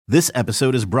This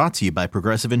episode is brought to you by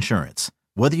Progressive Insurance.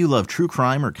 Whether you love true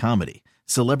crime or comedy,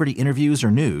 celebrity interviews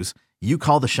or news, you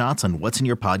call the shots on what's in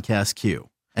your podcast queue.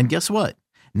 And guess what?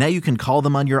 Now you can call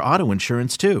them on your auto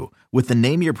insurance too with the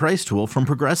Name Your Price tool from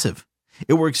Progressive.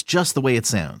 It works just the way it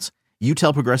sounds. You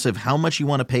tell Progressive how much you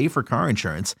want to pay for car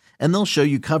insurance, and they'll show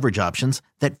you coverage options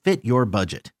that fit your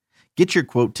budget. Get your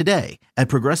quote today at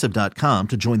Progressive.com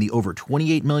to join the over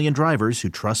 28 million drivers who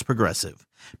trust Progressive.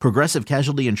 Progressive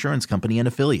Casualty Insurance Company and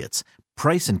Affiliates.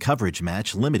 Price and coverage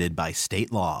match limited by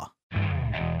state law.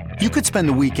 You could spend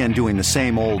the weekend doing the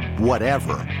same old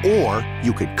whatever, or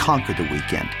you could conquer the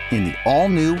weekend in the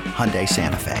all-new Hyundai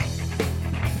Santa Fe.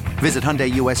 Visit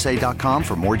HyundaiUSA.com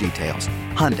for more details.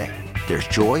 Hyundai, there's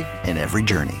joy in every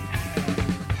journey.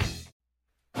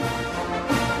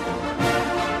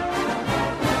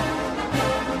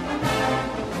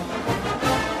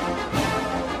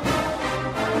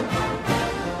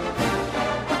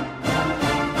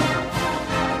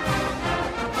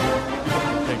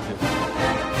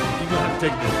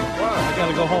 Take this. I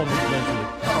gotta go home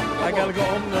eventually. I gotta go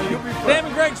home. Sam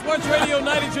and Greg, Sports Radio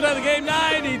 92.9 The Game,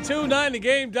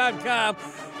 92.9thegame.com.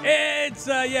 It's,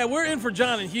 we're in for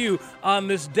John and Hugh on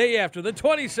this day after the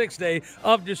 26th day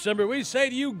of December. We say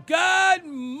to you, good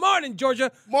morning,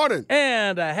 Georgia. Morning.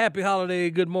 And a happy holiday.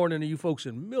 Good morning to you folks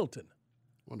in Milton.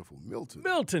 Wonderful. Milton.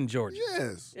 Milton, Georgia.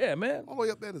 Yes. Yeah, man. All the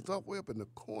way up there, the top way up in the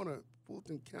corner,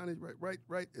 Fulton County, right,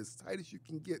 as tight as you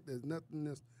can get. There's nothing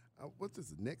that's... what's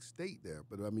this next state there?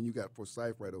 But, I mean, you got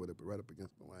Forsyth right over there, but right up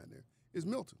against the line there is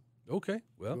Milton. Okay,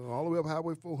 well. All the way up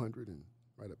Highway 400 and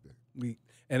right up there.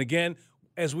 And again,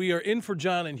 as we are in for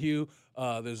John and Hugh,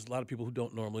 there's a lot of people who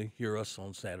don't normally hear us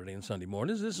on Saturday and Sunday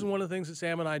mornings. This is one of the things that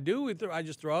Sam and I do. I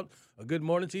just throw out a good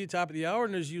morning to you, top of the hour,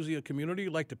 and there's usually a community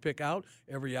you like to pick out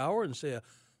every hour and say a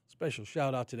special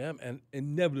shout-out to them. And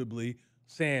inevitably,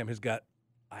 Sam has got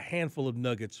a handful of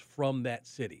nuggets from that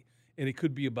city. And it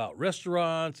could be about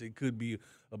restaurants. It could be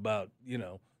about,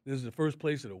 this is the first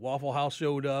place that a Waffle House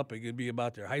showed up. It could be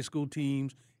about their high school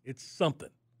teams. It's something.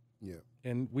 Yeah.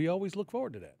 And we always look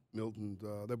forward to that. Milton,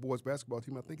 their boys basketball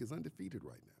team, I think, is undefeated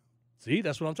right now. See,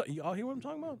 that's what I'm talking. Y'all hear what I'm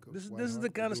talking about? This is the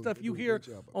kind of stuff you hear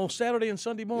on Saturday and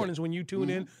Sunday mornings when you tune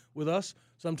in with us.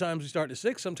 Sometimes we start at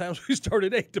 6, sometimes we start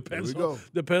at 8. Depends on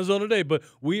the day. But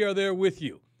we are there with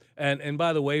you. And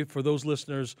by the way, for those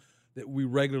listeners that we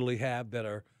regularly have that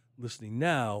are listening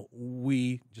now,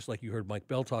 we, just like you heard Mike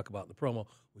Bell talk about in the promo,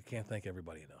 we can't thank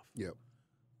everybody enough. Yep.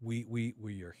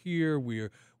 We are here. We're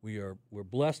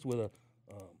blessed with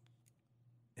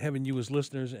having you as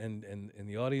listeners, and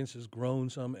the audience has grown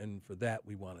some, and for that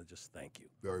we want to just thank you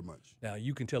very much. Now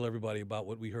you can tell everybody about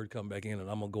what we heard come back in, and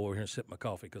I'm gonna go over here and sip my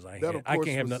coffee because I can't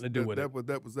have nothing to do with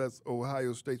it. That's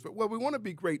Ohio State. Well, we want to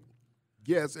be great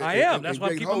guests. That's why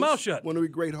I keep my mouth shut. Want to be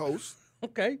great hosts.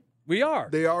 Okay, we are.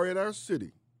 They are in our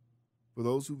city. For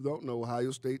those who don't know,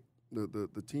 Ohio State,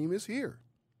 the team is here.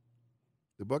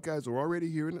 The Buckeyes are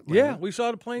already here in Atlanta. Yeah, we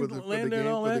saw the plane land there and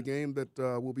all that. For the game that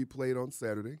will be played on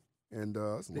Saturday, and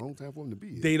it's a long time for them to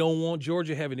be here. They don't want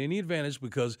Georgia having any advantage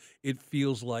because it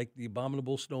feels like the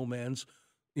abominable snowman's,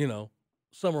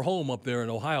 summer home up there in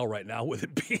Ohio right now with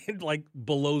it being like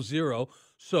below zero.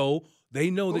 So they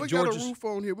know that Georgia's... We got a roof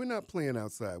on here. We're not playing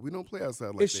outside. We don't play outside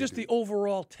like It's just the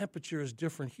overall temperature is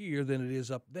different here than it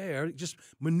is up there. Just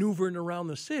maneuvering around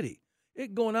the city.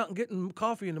 Going out and getting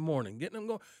coffee in the morning, getting them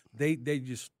going.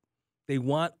 They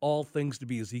want all things to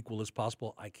be as equal as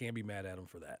possible. I can't be mad at them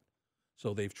for that.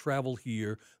 So they've traveled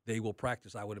here. They will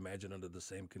practice, I would imagine, under the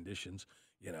same conditions,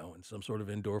 in some sort of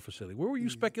indoor facility. Where were you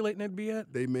speculating that'd be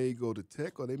at? They may go to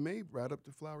Tech, or they may ride up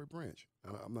to Flowery Branch.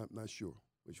 I'm not sure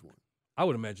which one. I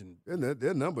would imagine. And there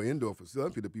are a number of indoor facilities.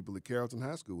 I'm sure the people at Carrollton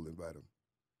High School invite them.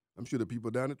 I'm sure the people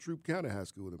down at Troup County High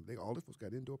School, all the folks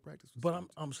got indoor practice facilities.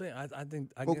 But I'm saying, I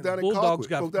think folks down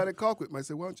at Colquitt might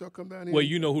say, why don't y'all come down here? Well,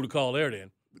 you know who to call there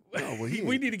then. No, well,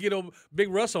 we need to get Big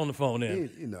Russ on the phone then.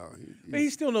 He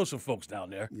still knows some folks down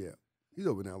there. Yeah. He's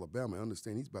over in Alabama. I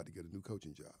understand he's about to get a new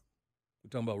coaching job. We're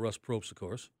talking about Russ Probst, of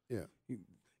course. Yeah. You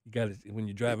got it when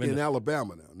you drive in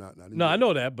Alabama now. Not in no, I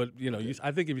know that, but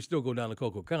I think if you still go down to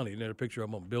Cocoa County, you know a picture of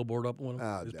him on a billboard up on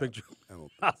him. His picture. I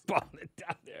don't I'm on it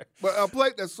down there. But I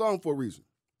played that song for a reason.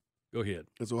 Go ahead.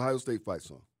 It's Ohio State fight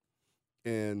song,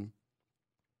 and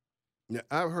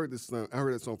I heard this song. I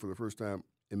heard that song for the first time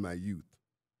in my youth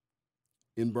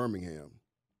in Birmingham,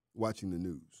 watching the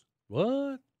news.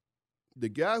 What? The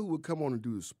guy who would come on and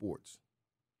do the sports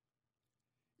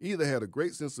either had a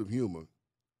great sense of humor,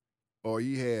 or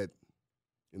he had,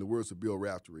 in the words of Bill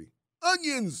Raftery,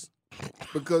 onions,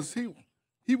 because he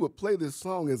would play this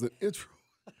song as an intro.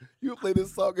 He would play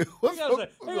this song. Hang on.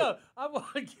 I want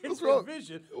to get your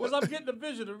vision, because I'm getting the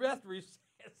vision of Raftery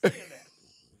can't say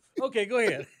that. Okay, go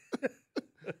ahead.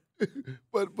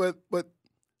 But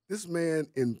this man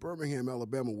in Birmingham,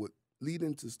 Alabama, would lead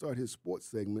in to start his sports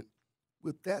segment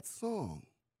with that song.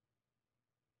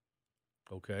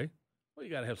 Okay. Well,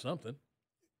 you got to have something.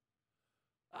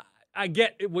 I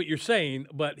get what you're saying,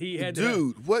 but he had to.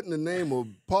 Dude, what in the name of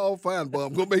Paul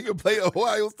Feinbaum going to make him play a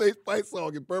Ohio State fight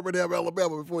song in Birmingham,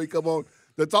 Alabama before he come on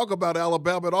to talk about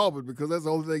Alabama and Auburn, because that's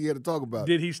the only thing he had to talk about.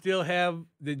 Did y'all still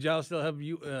have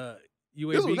UAB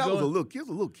That going? was a little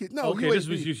kid. No, okay, UAB. this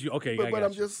was just okay. But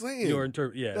I'm just saying.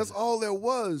 Yeah. That's all there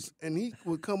was. And he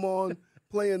would come on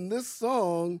playing this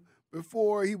song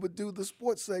before he would do the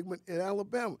sports segment in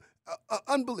Alabama.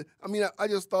 Unbelievable. I mean, I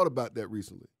just thought about that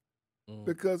recently.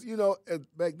 Because,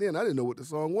 back then I didn't know what the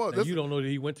song was. And you don't know that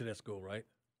he went to that school, right?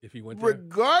 If he went there?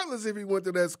 Regardless if he went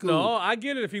to that school. No, I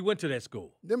get it if he went to that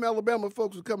school. Them Alabama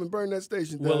folks would come and burn that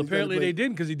station down. Well, apparently they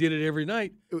didn't, because he did it every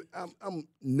night.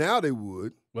 Now they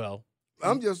would. Well,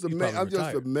 I'm just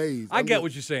amazed. I get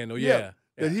what you're saying, though, yeah.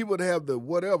 That he would have the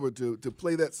whatever to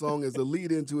play that song as a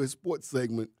lead into his sports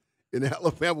segment in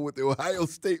Alabama with the Ohio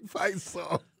State fight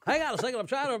song. Hang on a second. I'm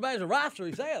trying to imagine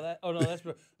Raftery saying that. Oh, no,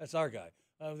 that's our guy.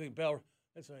 I was thinking Bell.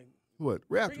 That's like, what?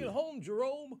 Raftery. Bring it home,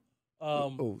 Jerome.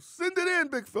 Send it in,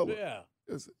 big fella. Yeah.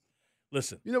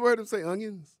 Listen. You never heard him say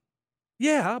onions?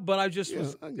 Yeah, but I just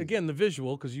was, again, the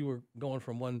visual, because you were going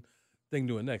from one thing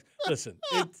to the next. Listen,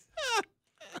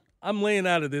 I'm laying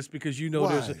out of this because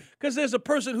there's a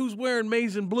person who's wearing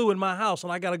maize and blue in my house,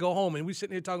 and I got to go home, and we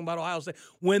sitting here talking about Ohio State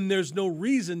when there's no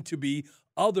reason to be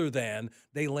other than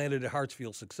they landed at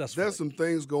Hartsfield successfully. There's some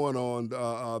things going on.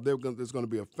 There's going to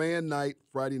be a fan night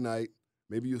Friday night.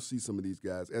 Maybe you'll see some of these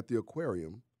guys at the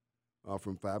aquarium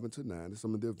from 5 until 9. There's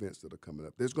some of the events that are coming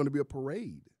up. There's going to be a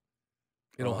parade.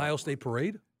 An Ohio State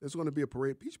parade? There's going to be a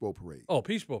parade, Peach Bowl parade. Oh,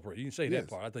 Peach Bowl parade. You didn't say that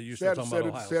part. I thought you were still talking about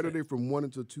Ohio Saturday State. from 1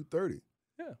 until 2:30.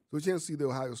 Yeah. So you can't see the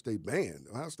Ohio State band.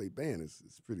 The Ohio State band is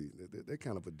pretty, they're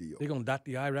kind of a deal. They're going to dot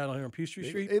the I right on here on Peachtree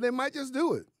Street? They might just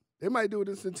do it. They might do it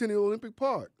in Centennial Olympic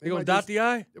Park. They're going to dot the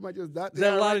I? They might just dot Is the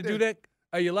I. that allowed right to do there. that?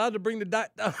 Are you allowed to bring the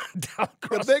dot down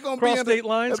across If state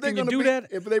lines? Can you do that?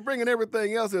 If they're bringing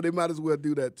everything else here, they might as well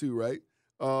do that too, right?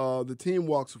 The team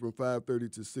walks from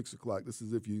 5:30 to 6 o'clock. This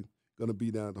is if you're going to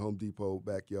be down at the Home Depot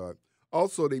backyard.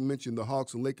 Also, they mentioned the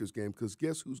Hawks and Lakers game, because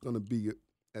guess who's going to be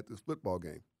at this football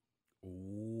game?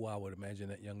 Oh, I would imagine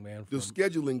that young man. The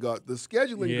scheduling gods.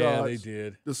 Yeah, they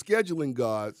did. The scheduling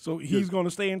gods. So he's going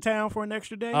to stay in town for an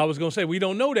extra day? I was going to say, we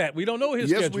don't know that. We don't know his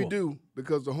schedule. Yes, we do,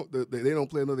 because they don't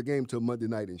play another game till Monday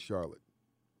night in Charlotte.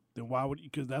 Then why would?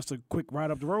 Because that's a quick ride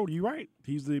up the road. You're right.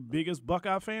 He's the biggest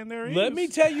Buckeye fan there is. Let me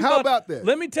tell you How about that?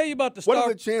 Let me tell you about the What are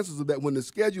the chances of that when the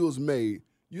schedule is made,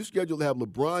 you schedule to have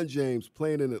LeBron James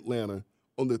playing in Atlanta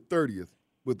on the 30th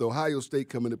with Ohio State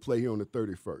coming to play here on the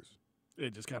 31st?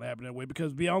 It just kind of happened that way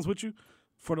because, to be honest with you,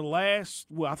 for the last,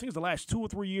 I think it's the last 2 or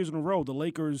 3 years in a row, the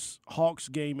Lakers-Hawks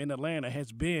game in Atlanta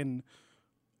has been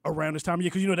around this time of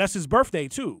year because, that's his birthday,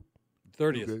 too.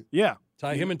 30th. Okay. Yeah.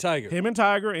 Him and Tiger. Him and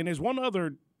Tiger, and there's one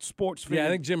other sports fan. Yeah, I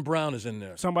think Jim Brown is in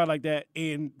there. Somebody like that.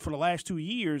 And for the last 2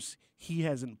 years, he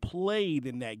hasn't played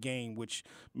in that game, which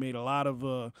made a lot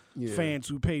of fans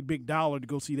who paid big dollar to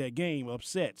go see that game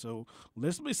upset. So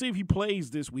let's see if he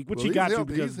plays this week, which he got to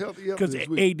because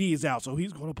AD is out, so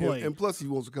he's going to play. And plus, he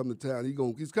wants to come to town.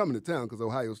 He's coming to town because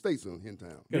Ohio State's in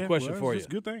town. Got a question for you. It's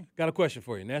a good thing. Got a question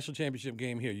for you. National championship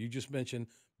game here. You just mentioned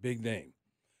big name.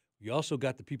 You also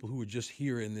got the people who were just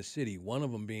here in this city, one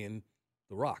of them being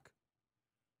The Rock.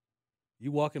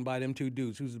 You walking by them two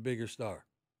dudes, who's the bigger star?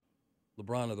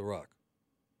 LeBron or The Rock?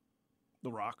 The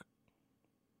Rock.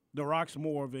 The Rock's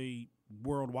more of a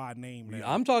worldwide name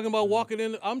now. I'm talking about walking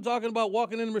in. I'm talking about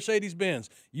walking in Mercedes-Benz.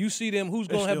 You see them. Who's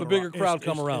going to have a bigger crowd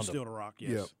come around them? Still The Rock.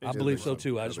 Yes, I believe so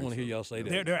too. I just want to hear y'all say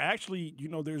that. They're actually,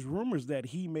 there's rumors that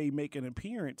he may make an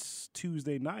appearance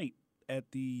Tuesday night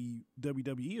at the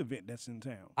WWE event that's in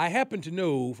town. I happen to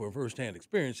know from firsthand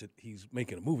experience that he's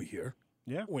making a movie here.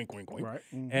 Yeah. Wink, wink, wink. Right.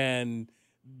 Mm-hmm.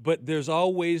 But there's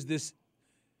always this.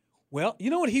 Well, you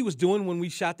know what he was doing when we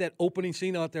shot that opening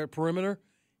scene out there at Perimeter?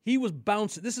 He was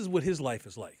bouncing. This is what his life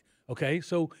is like. Okay,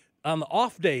 so on the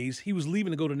off days, he was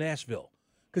leaving to go to Nashville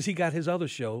because he got his other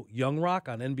show, Young Rock,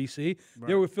 on NBC. Right.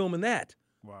 They were filming that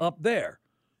up there.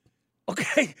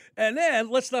 Okay, and then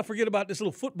let's not forget about this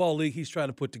little football league he's trying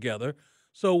to put together.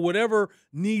 So whatever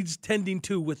needs tending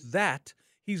to with that,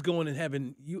 he's going and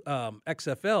having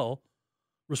XFL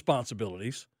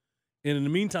responsibilities. And in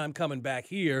the meantime, coming back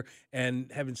here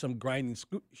and having some grinding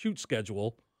shoot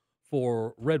schedule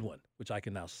for Red One, which I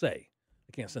can now say.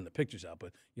 I can't send the pictures out,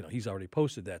 but he's already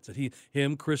posted that. So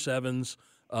him, Chris Evans,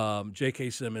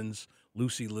 J.K. Simmons,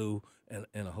 Lucy Liu, and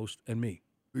a host, and me.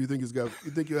 You think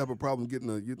you think you have a problem getting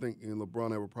you think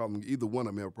LeBron have a problem? Either one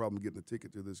of them have a problem getting a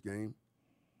ticket to this game.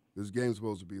 This game's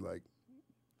supposed to be like.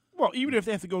 Well, even if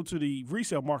they have to go to the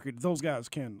resale market, those guys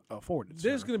can afford it.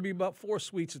 There's going to be about 4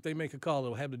 suites that they make a call.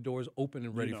 They'll have the doors open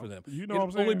and ready for them. You know It'll what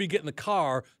I'm saying? only be getting the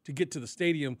car to get to the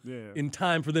stadium in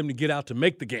time for them to get out to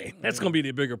make the game. That's going to be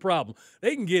the bigger problem.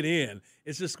 They can get in.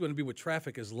 It's just going to be what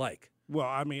traffic is like. Well,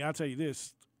 I mean, I'll tell you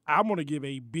this. I'm going to give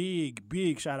a big,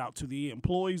 big shout out to the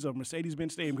employees of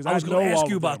Mercedes-Benz Stadium because I was going to ask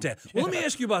you about that. Well, let me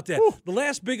ask you about that. The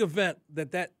last big event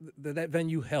that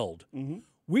venue held,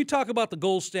 we talk about the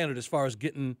gold standard as far as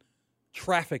getting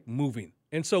traffic moving.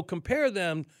 And so compare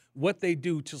them, what they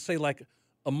do to, say, like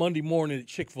a Monday morning at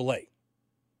Chick-fil-A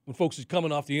when folks are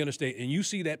coming off the interstate and you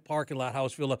see that parking lot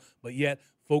house fill up, but yet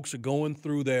folks are going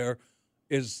through there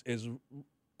as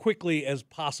quickly as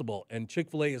possible. And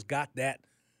Chick-fil-A has got that,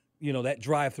 that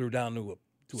drive-through down to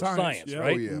a science,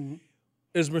 right? Oh, yeah.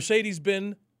 Has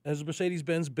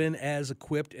Mercedes-Benz been as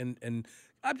equipped? And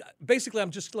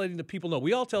I'm just letting the people know.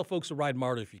 We all tell folks to ride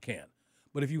MARTA if you can.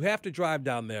 But if you have to drive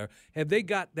down there, have they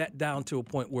got that down to a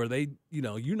point where they,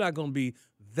 you're not going to be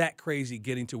that crazy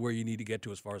getting to where you need to get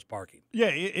to as far as parking? Yeah,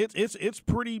 it's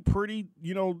pretty,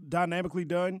 dynamically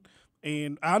done.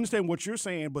 And I understand what you're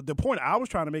saying, but the point I was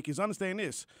trying to make is understand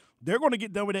this. They're going to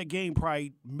get done with that game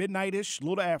probably midnight-ish, a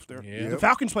little after. Yeah. The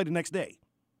Falcons play the next day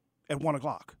at 1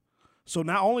 o'clock. So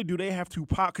not only do they have to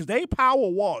because they power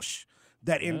wash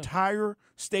that entire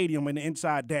stadium and the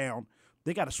inside down.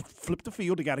 They got to flip the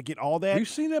field. They got to get all that. We've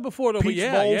seen that before, though. Peach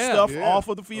Bowl stuff off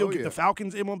of the field. Oh, get the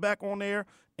Falcons emblem back on there,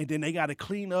 and then they got to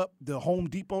clean up the Home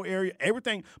Depot area.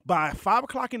 Everything by 5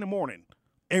 o'clock in the morning.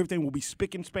 Everything will be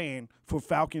spick and span for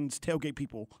Falcons tailgate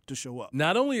people to show up.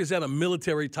 Not only is that a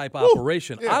military type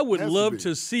operation, Yeah, I would has to love be.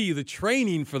 to see the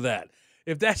training for that.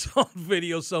 If that's on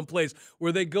video someplace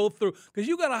where they go through, because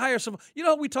you got to hire some.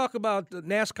 We talk about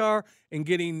NASCAR and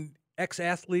getting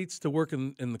ex-athletes to work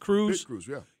in the crews. Pit crews,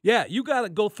 yeah. Yeah, you got to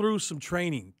go through some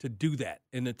training to do that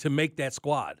and to make that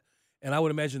squad. And I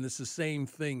would imagine it's the same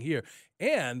thing here.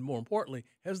 And more importantly,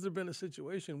 has there been a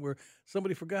situation where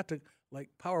somebody forgot to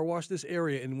power wash this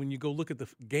area, and when you go look at the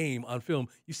game on film,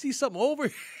 you see something over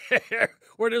here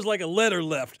where there's like a letter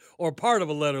left or part of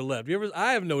a letter left?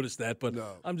 I have noticed that, but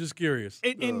No. I'm just curious.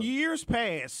 In years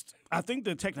past, I think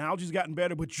the technology's gotten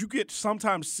better, but you could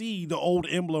sometimes see the old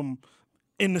emblem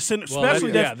in the center, Well,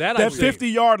 especially that that I've seen.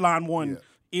 50-yard line one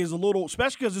Yeah. is a little,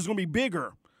 especially because it's going to be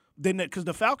bigger than that, because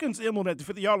the Falcons emblem at the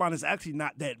 50-yard line is actually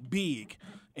not that big.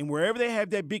 And wherever they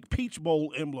have that big Peach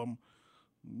Bowl emblem,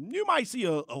 you might see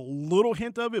a little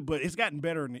hint of it, but it's gotten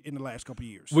better in the last couple of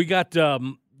years. We got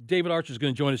David Archer's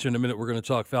going to join us here in a minute. We're going to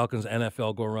talk Falcons,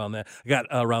 NFL, go around that. I got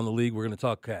around the league. We're going to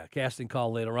talk casting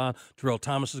call later on. Terrell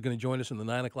Thomas is going to join us in the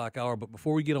 9 o'clock hour. But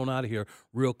before we get on out of here,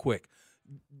 real quick,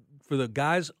 for the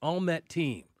guys on that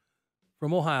team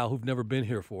from Ohio who've never been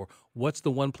here before, what's the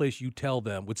one place you tell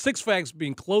them, with Six Flags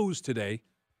being closed today,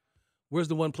 where's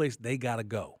the one place they got to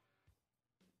go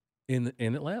in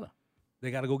Atlanta? They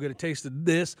got to go get a taste of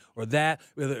this or that,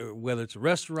 whether it's a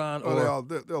restaurant or they'll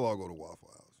all go to Waffle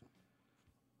House.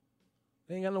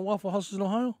 They ain't got no Waffle Houses in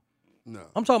Ohio? No.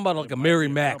 I'm talking about like a Mary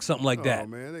Mac, something like that. Oh,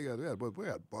 man, we got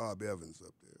Bob Evans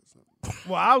up there or something.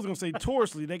 Well, I was going to say,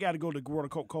 touristly, they got to go to World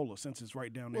of Coca-Cola since it's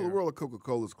right down there. Well, the World of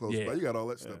Coca-Cola's close Yeah. by. You got all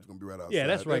that stuff that's going to be right outside. Yeah,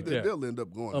 that's right there. They'll end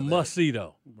up going A to that. must-see,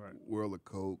 though. Right. World of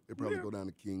Coke. They probably go down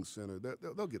to King Center.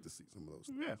 They'll get to see some of those.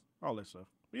 Yeah, all that stuff.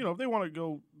 If they want to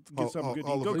go get something good to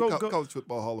Hall eat, of go. Fame, College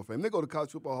Football Hall of Fame. They go to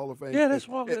College Football Hall of Fame. Yeah, that's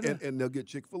and they'll get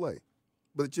Chick-fil-A.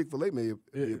 But the Chick-fil-A may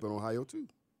be up in Ohio, too.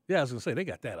 Yeah, I was going to say, they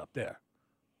got that up there.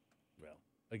 Well,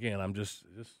 again, I'm just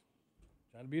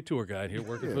trying to be a tour guide here,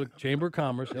 working for the Chamber of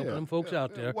Commerce, helping them folks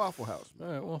out there. Waffle House, man.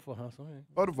 All right, Waffle House. All right.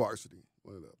 Or the Varsity.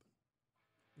 One of the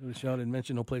other. Sean didn't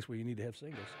mention no place where you need to have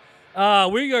singles.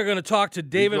 We are going to talk to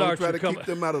David We're gonna Archer. try to keep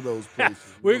them out of those places.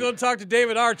 We're going to talk to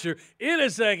David Archer in a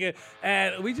second.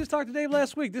 And we just talked to Dave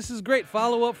last week. This is great.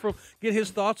 Follow up from get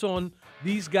his thoughts on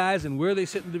these guys and where they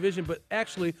sit in the division, but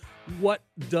actually what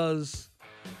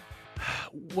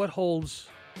holds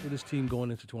for this team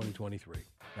going into 2023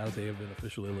 now that they have been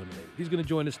officially eliminated. He's going to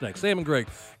join us next. Sam and Greg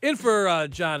in for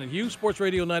John and Hugh. Sports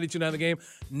Radio 92.9 The Game,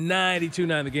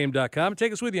 92.9thegame.com.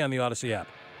 Take us with you on the Odyssey app.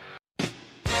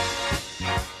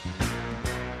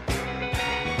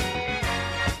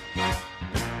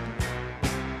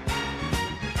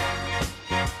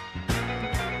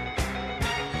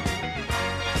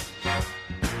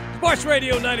 Sports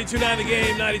Radio 92.9 The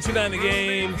Game,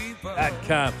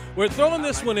 92.9thegame.com. We're throwing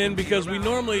this one in because we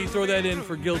normally throw that in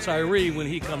for Gil Tyree when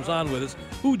he comes on with us,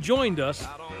 who joined us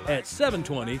at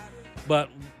 7:20, but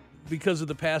because of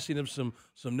the passing of some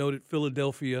noted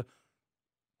Philadelphia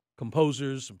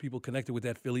composers, some people connected with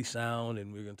that Philly sound,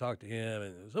 and we were going to talk to him.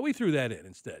 And so we threw that in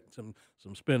instead, some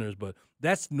spinners. But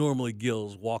that's normally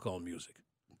Gil's walk-on music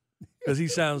because he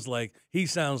sounds like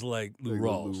Lou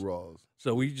Rawls.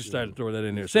 So we just started to throw that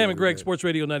in there. Sam and Greg, Sports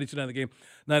Radio 92.9 The Game,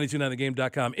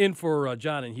 92.9thegame.com. In for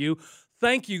John and Hugh.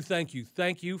 Thank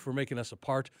you for making us a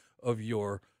part of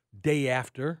your day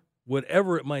after,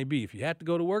 whatever it might be. If you had to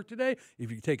go to work today,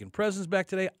 if you're taking presents back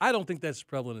today, I don't think that's as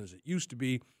prevalent as it used to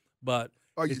be, but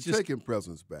are you taking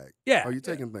presents back? Yeah. Are you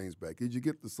taking things back? Did you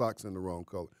get the socks in the wrong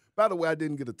color? By the way, I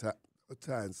didn't get a tie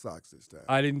and socks this time.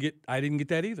 I didn't get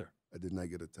that either. I did not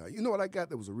get a tie. You know what I got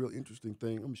that was a real interesting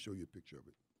thing? Let me show you a picture of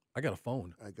it. I got a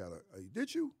phone.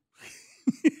 Did you?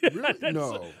 Really?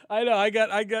 No. I know.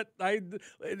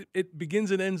 It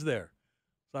begins and ends there.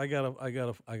 So I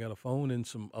got a phone and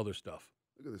some other stuff.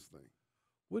 Look at this thing.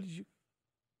 What did you?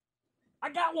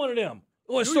 I got one of them.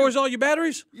 Oh, it stores all your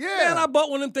batteries? Yeah. Man, I bought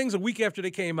one of them things a week after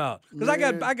they came out. Because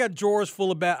I got drawers full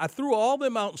of batteries. I threw all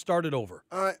them out and started over.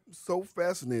 I'm so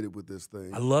fascinated with this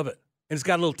thing. I love it. And it's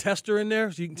got a little tester in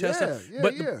there so you can test it.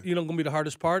 But going to be the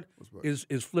hardest part is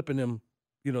flipping them,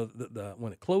 the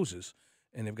when it closes,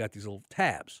 and they've got these little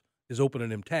tabs, is opening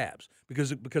them tabs.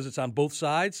 Because it's on both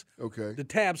sides, okay. The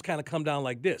tabs kind of come down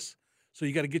like this. So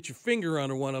you got to get your finger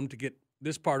under one of them to get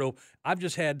this part open. I've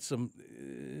just had some,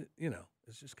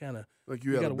 it's just kind of like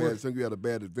you had a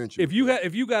bad adventure. If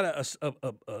you got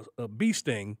a bee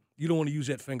sting, you don't want to use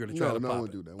that finger to try to pop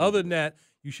it. Do that. Other than that,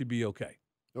 you should be okay.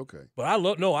 Okay. But I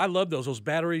love those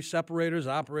battery separators,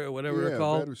 operator, whatever they're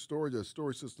called. Battery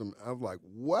storage system. I was like,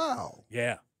 wow.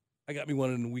 Yeah. I got me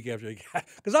one in the week after I got,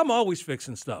 because I'm always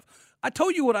fixing stuff. I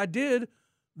told you what I did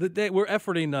the day we're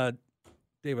efforting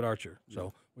David Archer.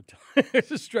 So we're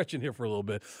just stretching here for a little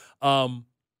bit. And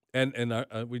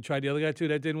we tried the other guy too.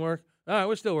 That didn't work. All right,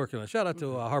 we're still working on it. Shout out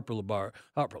to Harper LaBelle,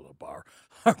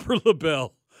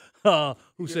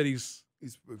 who said he's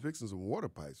fixing some water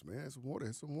pipes, man. Some water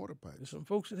pipes. There's some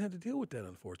folks that had to deal with that,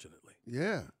 unfortunately.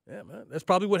 Yeah. Yeah, man. That's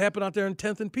probably what happened out there in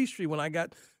 10th and Peachtree when I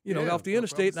got, off the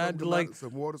interstate, and I had to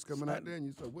some water's coming out there, and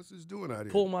you said, "What's this doing out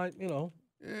here?" Pull my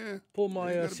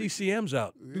CCMs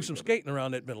out, do some skating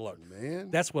around that middle arc. Man,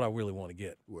 that's what I really want to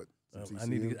get. What? I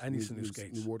need some new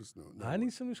skates. I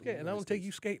need some new skates, and I want to take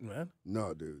you skating, man.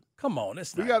 No, dude. Come on,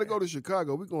 we got to go to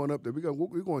Chicago. We're going up there.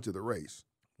 We're going to the race.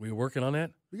 We're working on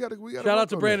that. We got to. Shout out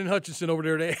to Brandon Hutchinson over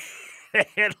there at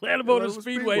Atlanta Motor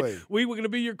Speedway. We were going to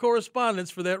be your correspondents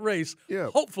for that race. Yeah,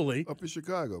 hopefully up in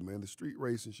Chicago, man. The street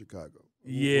race in Chicago.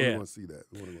 Yeah, we want to see that.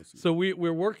 So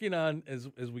we're working on as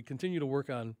we continue to work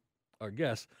on our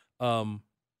guests. You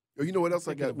know what else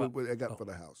I got? I got for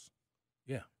the house.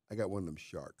 Yeah, I got one of them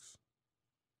sharks.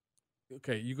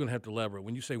 Okay, you're gonna have to elaborate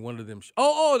when you say one of them.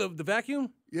 The vacuum.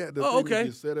 Yeah. The thing that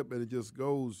you set up and it just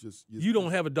goes. You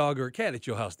don't have a dog or a cat at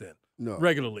your house then? No.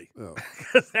 Regularly. No.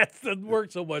 That doesn't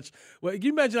work so much. Well, can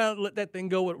you imagine how to let that thing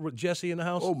go with Jesse in the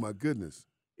house? Oh my goodness.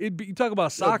 You talk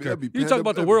about soccer. You talk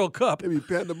about the World Cup. It'd be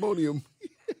pandemonium.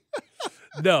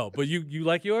 No, but you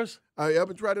like yours? I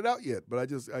haven't tried it out yet, but I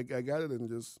got it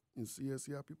and see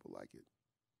how people like it.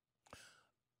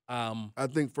 I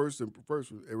think first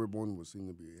everyone would seem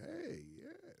to be, hey, yeah,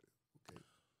 okay.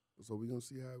 So we're gonna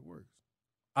see how it works.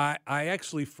 I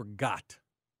actually forgot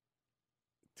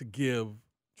to give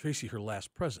Tracy her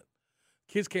last present.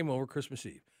 Kids came over Christmas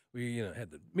Eve. We had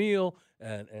the meal,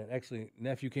 and actually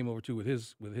nephew came over too with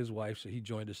his wife, so he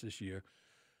joined us this year.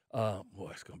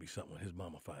 Boy, it's gonna be something when his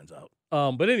mama finds out.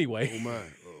 But anyway, oh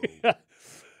my,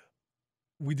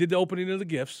 we did the opening of the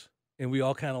gifts, and we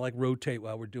all kind of like rotate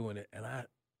while we're doing it, and I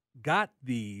got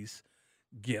these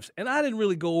gifts, and I didn't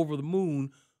really go over the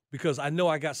moon because I know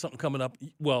I got something coming up.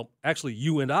 Well, actually,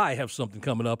 you and I have something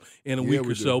coming up in a week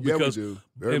or so. Because, we do.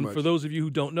 Very much. For those of you who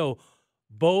don't know,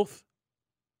 both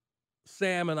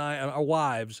Sam and I and our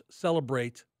wives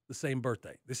celebrate the same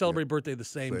birthday. They celebrate birthday the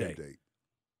same day.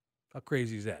 How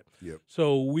crazy is that? Yep.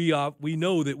 So we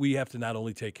know that we have to not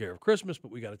only take care of Christmas,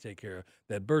 but we got to take care of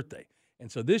that birthday.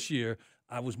 And so this year,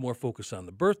 I was more focused on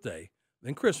the birthday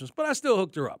than Christmas, but I still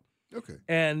hooked her up. Okay.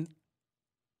 And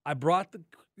I brought the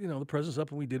presents up,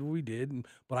 and we did what we did,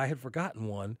 but I had forgotten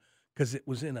one because it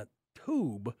was in a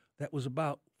tube that was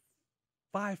about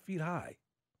 5 feet high.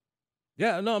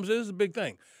 Yeah, no, this is a big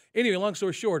thing. Anyway, long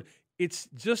story short, it's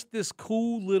just this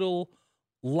cool little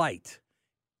light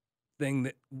thing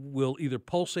that will either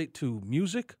pulsate to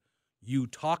music, you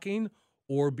talking,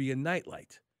 or be a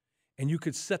nightlight. And you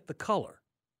could set the color.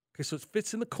 Okay, so it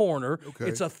fits in the corner. Okay.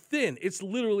 It's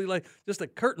literally like just a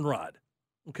curtain rod.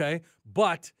 Okay,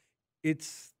 but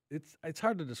it's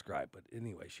hard to describe. But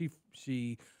anyway,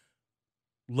 she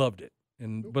loved it,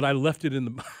 but I left it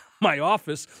in my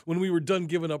office when we were done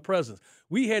giving up presents.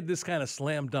 We had this kind of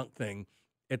slam dunk thing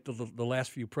at the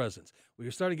last few presents. We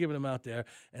started giving them out there,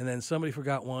 and then somebody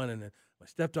forgot one, and then my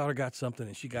stepdaughter got something,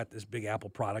 and she got this big Apple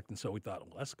product, and so we thought,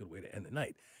 well, that's a good way to end the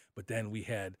night. But then we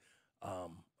had my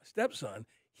stepson.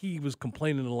 He was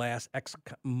complaining the last X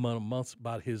amount of months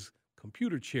about his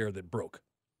computer chair that broke.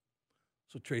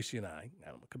 So Tracy and I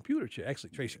got him a computer chair.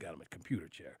 Actually, Tracy got him a computer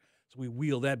chair. So we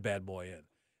wheeled that bad boy in.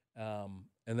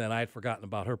 And then I had forgotten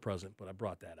about her present, but I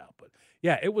brought that out. But,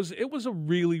 yeah, it was a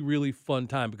really, really fun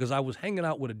time because I was hanging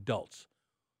out with adults.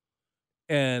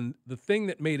 And the thing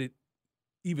that made it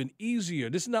even easier,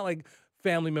 this is not like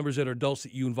family members that are adults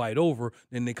that you invite over,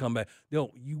 and they come back.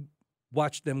 No, you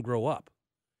watch them grow up.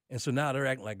 And so now they're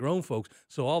acting like grown folks.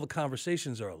 So all the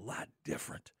conversations are a lot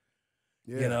different.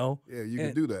 Yeah. You know? Yeah, you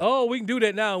can do that. Oh, we can do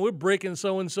that now. We're breaking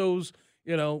so-and-so's,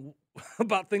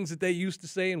 about things that they used to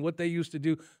say and what they used to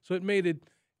do. So it made it,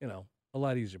 a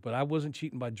lot easier. But I wasn't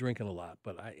cheating by drinking a lot.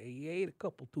 But I ate a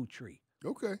couple, 2-3.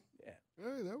 Okay. Yeah.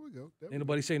 Hey, there we go.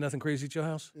 Anybody say nothing crazy at your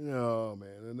house? No,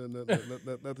 man.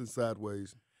 Nothing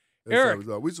sideways. Eric.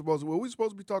 We're supposed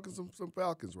to be talking some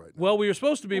Falcons right now. Well, we were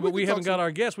supposed to be, but we haven't got some,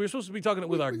 our guests. We were supposed to be talking it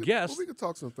with our guests. Well, we can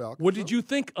talk some Falcons. What did you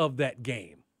think of that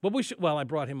game? Well, I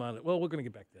brought him on it. Well, we're going to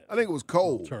get back to that. I think it was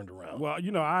cold. Turned around. Well,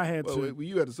 I had to.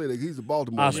 You had to say that he's a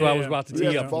Baltimore. So I was about to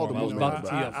tee up.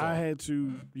 I had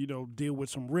to, deal with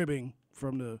some ribbing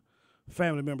from the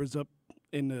family members up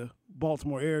in the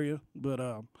Baltimore area. But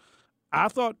I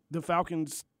thought the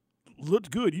Falcons looked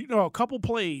good. A couple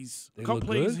plays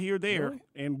good? here, there, really?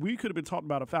 and we could have been talking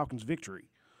about a Falcons victory.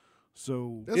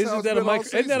 So isn't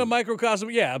that a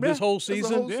microcosm? Yeah, this whole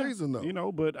season. Whole season,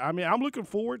 though. But I'm looking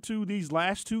forward to these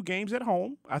last two games at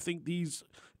home. I think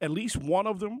at least one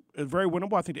of them is very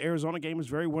winnable. I think the Arizona game is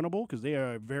very winnable because they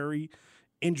are a very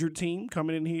injured team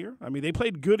coming in here. They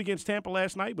played good against Tampa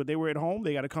last night, but they were at home.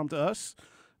 They got to come to us,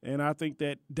 and I think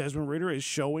that Desmond Ridder is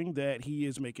showing that he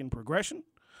is making progression,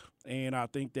 and I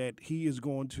think that he is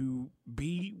going to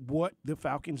be what the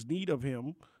Falcons need of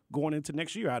him going into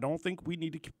next year. I don't think we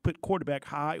need to put quarterback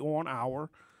high on our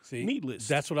need list.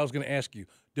 That's what I was going to ask you.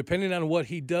 Depending on what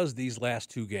he does these last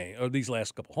two games or these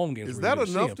last couple home games, is that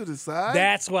enough to decide?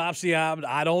 That's what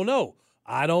I don't know.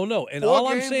 And 4 all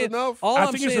I'm games saying, enough? I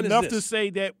think it's enough to say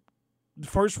that the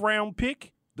first round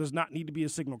pick does not need to be a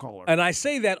signal caller. And I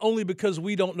say that only because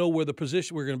we don't know where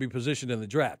we're going to be positioned in the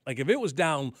draft. Like if it was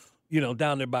down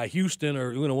there by Houston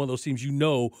or one of those teams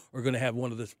are going to have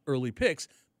one of the early picks,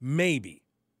 maybe.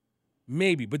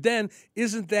 But then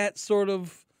isn't that sort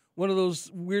of one of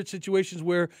those weird situations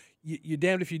where you're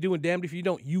damned if you do and damned if you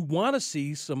don't? You want to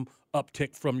see some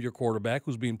uptick from your quarterback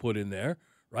who's being put in there,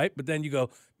 right? But then you go,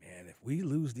 man, if we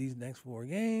lose these next 4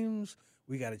 games,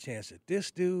 we got a chance at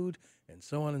this dude and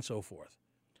so on and so forth.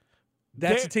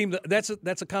 That's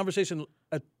a conversation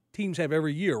teams have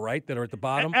every year, right, that are at the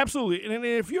bottom? Absolutely. And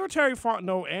if you're Terry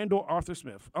Fontenot and or Arthur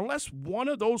Smith, unless one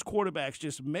of those quarterbacks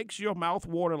just makes your mouth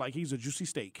water like he's a juicy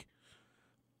steak,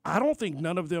 I don't think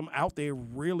none of them out there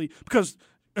really – because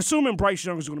assuming Bryce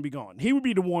Young is going to be gone, he would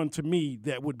be the one to me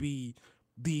that would be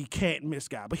the can't-miss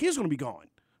guy. But he's going to be gone,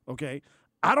 okay?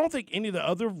 I don't think any of the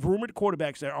other rumored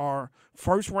quarterbacks that are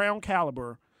first-round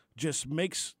caliber just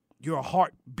makes your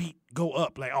heartbeat go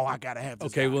up like, oh, I got to have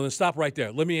this guy. Well, then stop right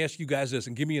there. Let me ask you guys this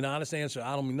and give me an honest answer.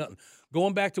 I don't mean nothing.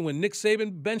 Going back to when Nick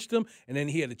Saban benched him and then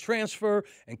he had to transfer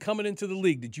and coming into the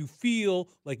league, did you feel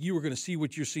like you were going to see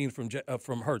what you're seeing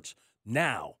from Hurts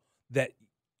now that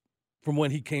from when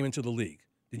he came into the league?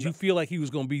 Did you feel like he was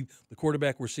going to be the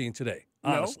quarterback we're seeing today?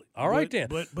 Honestly. No, all right, then.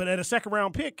 But at a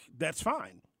second-round pick, that's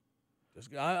fine.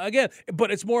 Again,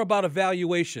 but it's more about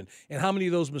evaluation and how many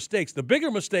of those mistakes. The bigger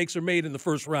mistakes are made in the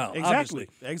first round, obviously.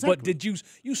 But did you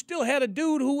still had a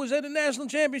dude who was at a national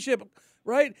championship,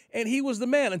 right? And he was the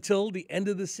man until the end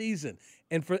of the season.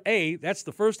 And that's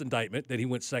the first indictment that he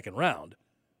went second round.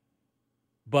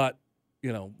 But,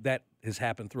 that has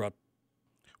happened throughout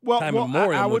time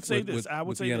immemorial with the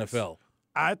NFL.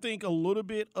 I think a little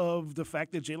bit of the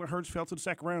fact that Jalen Hurts fell to the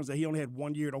second round is that he only had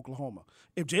 1 year at Oklahoma.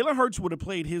 If Jalen Hurts would have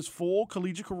played his full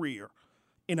collegiate career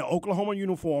in an Oklahoma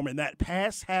uniform and that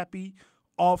pass-happy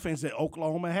offense that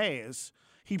Oklahoma has,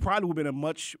 he probably would have been a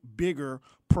much bigger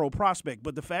pro prospect.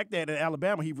 But the fact that at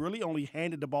Alabama he really only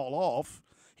handed the ball off,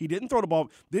 he didn't throw the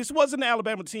ball. This wasn't the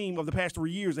Alabama team of the past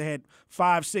 3 years that had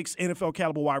 5-6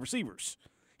 NFL-caliber wide receivers.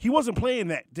 He wasn't playing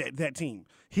that team.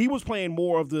 He was playing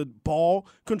more of the ball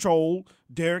control.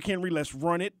 Derrick Henry, let's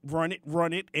run it,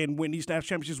 and win these national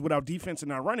championships with our defense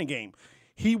and our running game.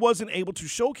 He wasn't able to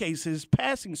showcase his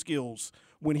passing skills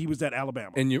when he was at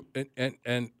Alabama. And you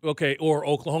and okay, or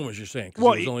Oklahoma, as you're saying,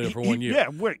 because he was only there for 1 year. Yeah,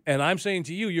 right. And I'm saying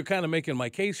to you, you're kind of making my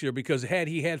case here because had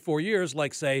he had 4 years,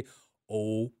 like say,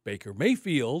 Baker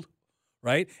Mayfield,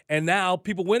 right? And now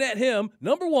people went at him,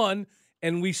 number one,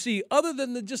 and we see other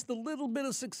than just the little bit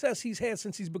of success he's had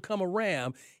since he's become a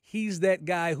Ram, he's that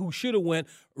guy who should have went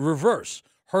reverse.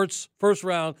 Hurts first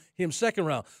round, him second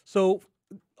round. So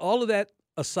all of that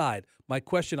aside, my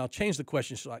question, I'll change the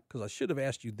question because I should have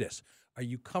asked you this. Are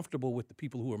you comfortable with the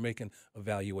people who are making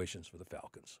evaluations for the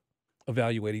Falcons,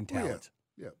 evaluating talent?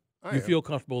 Yeah. You feel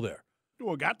comfortable there?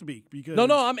 Well, got to be because No,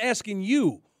 I'm asking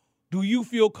you. Do you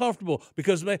feel comfortable?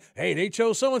 Because, hey, they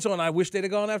chose so-and-so, and I wish they'd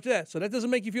have gone after that. So that doesn't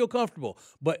make you feel comfortable.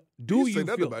 But do you say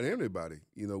that feel about anybody?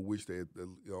 Wish they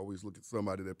always look at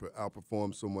somebody that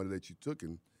outperformed somebody that you took.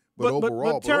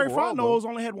 But Terry Fontenot's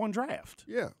only had one draft.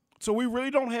 Yeah. So we really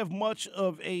don't have much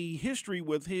of a history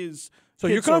with his. So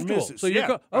you're comfortable. So you're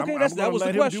okay. That was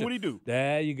the question. Do what he do.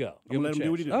 There you go. Let him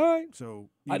do what he do. All right. So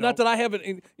not that I have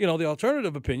it. The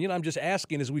alternative opinion. I'm just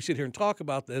asking as we sit here and talk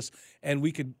about this, and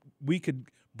we could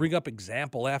bring up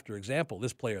example after example,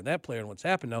 this player and that player, and what's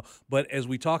happened now. But as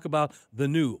we talk about the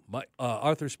new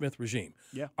Arthur Smith regime,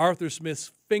 Arthur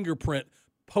Smith's fingerprint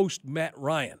post Matt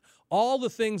Ryan, all the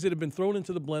things that have been thrown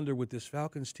into the blender with this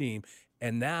Falcons team,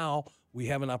 and now we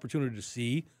have an opportunity to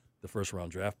see the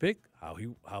first-round draft pick, how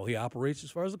he operates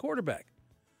as far as the quarterback.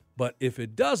 But if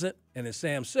it doesn't, and as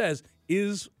Sam says,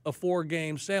 is a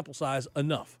 4-game sample size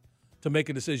enough to make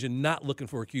a decision not looking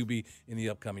for a QB in the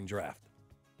upcoming draft?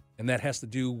 And that has to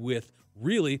do with,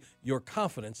 really, your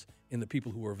confidence in the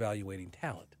people who are evaluating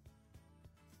talent.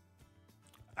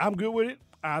 I'm good with it.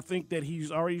 I think that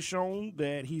he's already shown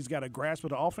that he's got a grasp of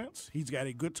the offense. He's got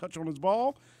a good touch on his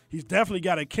ball. He's definitely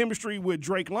got a chemistry with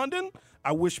Drake London.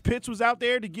 I wish Pitts was out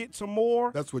there to get some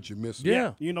more. That's what you're missing.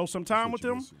 Yeah. Some time with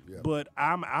him. Yeah. But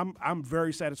I'm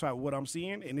very satisfied with what I'm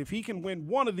seeing. And if he can win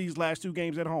one of these last 2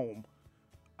 games at home,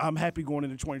 I'm happy going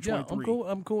into 2023.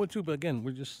 Yeah, I'm cool with too. But again,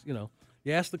 we're just,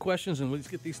 you ask the questions and let's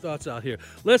get these thoughts out here.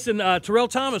 Listen, Terrell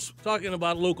Thomas talking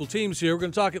about local teams here. We're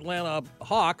going to talk Atlanta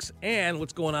Hawks and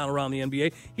what's going on around the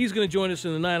NBA. He's going to join us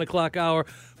in the 9 o'clock hour.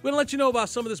 We're going to let you know about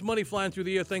some of this money flying through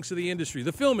the air thanks to the industry.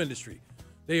 The film industry,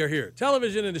 they are here.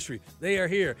 Television industry, they are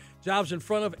here. Jobs in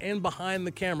front of and behind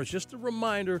the cameras. Just a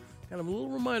reminder, kind of a little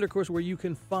reminder, of course, where you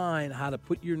can find how to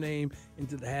put your name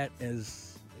into the hat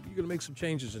as you're going to make some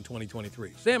changes in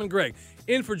 2023. Sam and Greg,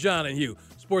 in for John and Hugh.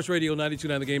 Sports Radio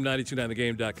 92.9 The Game,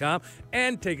 92.9thegame.com,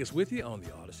 and take us with you on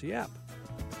the Odyssey app.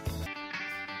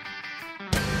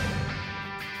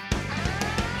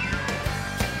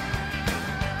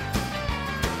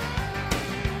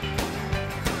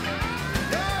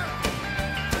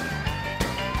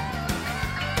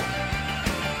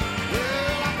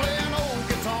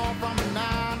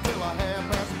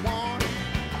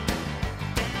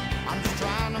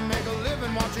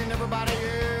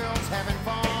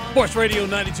 Sports Radio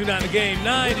 92.9 The Game,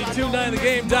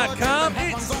 92.9thegame.com.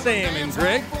 It's Sam and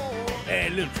Greg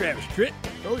and little Travis Tritt.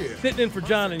 Oh, yeah. Sitting in for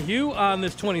John and Hugh on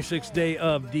this 26th day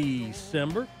of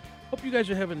December. Hope you guys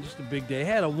are having just a big day.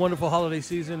 Had a wonderful holiday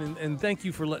season, and thank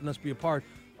you for letting us be a part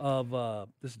of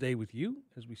this day with you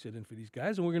as we sit in for these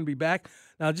guys. And we're going to be back.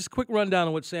 Now, just a quick rundown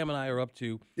on what Sam and I are up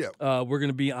to. Yeah. We're going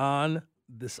to be on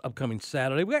this upcoming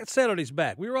Saturday. We got Saturdays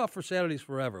back. We were off for Saturdays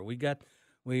forever. We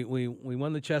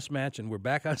won the chess match, and we're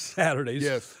back on Saturdays.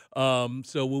 Yes.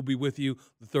 So we'll be with you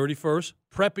the 31st,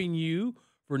 prepping you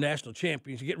for national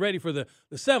champions. You get ready for the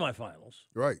semifinals.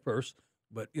 Right. First.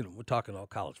 But, we're talking all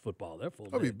college football there.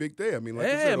 That'll be a big day. I mean, like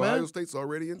you said, Ohio State's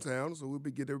already in town, so we'll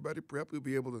be getting everybody prepped. We'll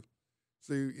be able to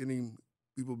see any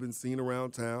people been seen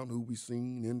around town, who we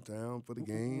seen in town for the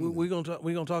game. We're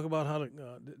gonna talk about how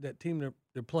that team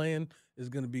they're playing is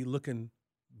going to be looking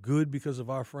good because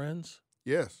of our friends.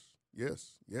 Yes. Do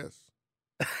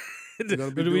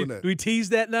we tease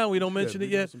that now? We don't mention it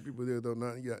yet? Some people there, though,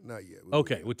 not yet.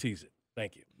 We'll tease it.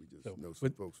 Thank you. We just know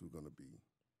some folks who are going to be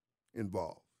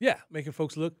involved. Yeah, making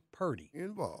folks look purty.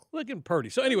 Involved. Looking purty.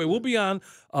 So anyway, we'll be on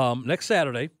next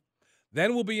Saturday.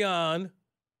 Then we'll be on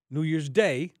New Year's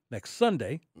Day, next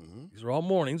Sunday. Mm-hmm. These are all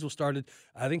mornings. We'll start at,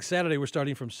 I think Saturday we're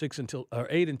starting from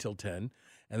 8 until 10.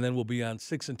 And then we'll be on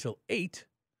 6 until 8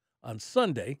 on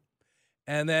Sunday.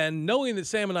 And then knowing that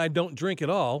Sam and I don't drink at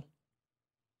all,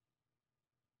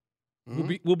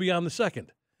 we'll be on the 2nd.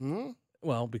 Mm-hmm.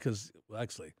 Well, because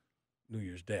actually, New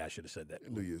Year's Day, I should have said that.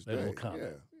 New Year's Day. Yeah.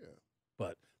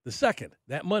 But the 2nd,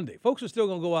 that Monday, folks are still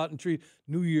going to go out and treat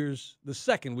New Year's the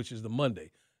 2nd, which is the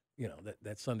Monday.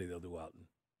 That Sunday they'll go out and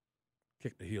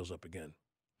kick the heels up again.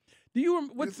 You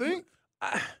think?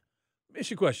 Let me ask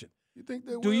you a question. You think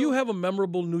they will? Do you have a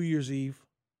memorable New Year's Eve?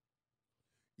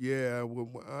 Yeah,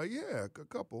 a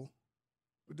couple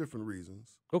for different reasons.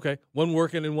 Okay, one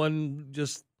working and one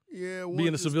just one being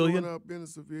a just civilian. Being a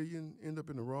civilian, end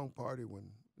up in the wrong party when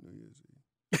New Year's Eve.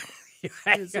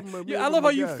 I love how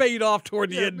you fade off toward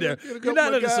the end there. You're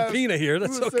not in a subpoena here.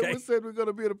 That's okay. We said we're going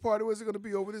to be at a party. Where's it going to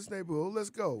be? Over this neighborhood. Let's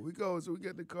go. We go. So we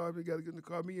get in the car. We got to get in the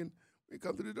car. Me and we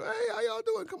come to the door. Hey, how y'all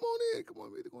doing? Come on in. Come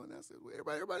on. We're going downstairs.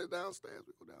 Everybody's downstairs.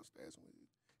 We go downstairs.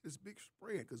 This big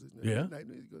spread because it's night.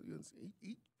 You go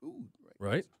eat food.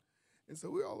 Right. And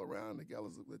so we're all around. The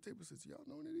gals at the table says, y'all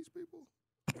know any of these people?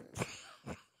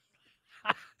 Yeah.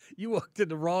 You walked in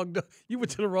the wrong. You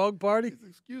went to the wrong party.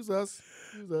 Excuse us.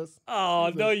 Oh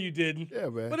no, you didn't. Yeah,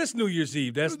 man. But it's New Year's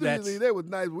Eve. That's That was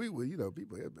nice. We were,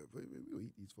 people we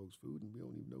eat these folks' food and we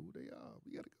don't even know who they are.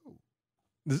 We gotta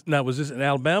go. Now, was this in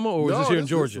Alabama or was this here in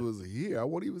Georgia? This was here. I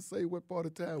won't even say what part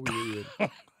of town we were in.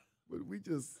 But we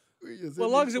just. Well, as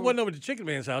long as it wasn't over to Chicken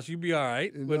Man's house, you'd be all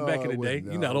right. Wasn't back in the day.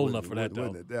 You're not old enough for that, though.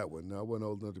 Wasn't at that one. No, I wasn't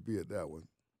old enough to be at that one.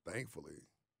 Thankfully.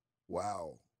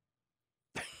 Wow.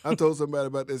 I told somebody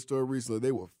about that story recently.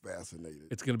 They were fascinated.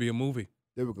 It's going to be a movie.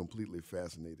 They were completely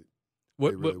fascinated.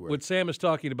 What Sam is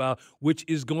talking about, which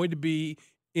is going to be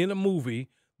in a movie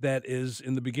that is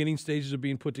in the beginning stages of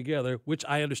being put together, which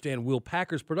I understand Will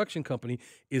Packer's production company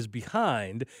is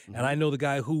behind. Mm-hmm. And I know the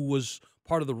guy who was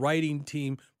part of the writing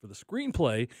team for the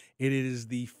screenplay. It is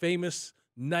the famous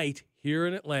night here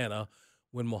in Atlanta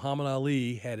when Muhammad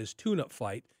Ali had his tune-up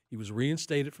fight. He was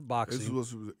reinstated for boxing. This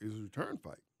was his return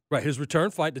fight. Right, his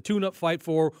return fight, the tune-up fight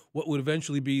for what would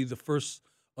eventually be the first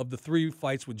of the 3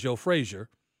 fights with Joe Frazier.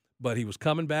 But he was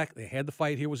coming back. They had the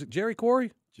fight here. Was it Jerry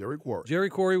Quarry? Jerry Quarry. Jerry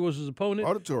Quarry was his opponent.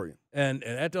 Auditorium. And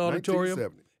at the auditorium.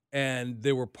 1970. And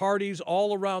there were parties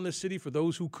all around the city for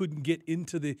those who couldn't get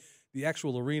into the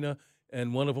actual arena.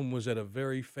 And one of them was at a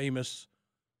very famous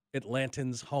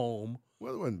Atlantan's home.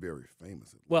 Well, it wasn't very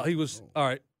famous. Well, he was, all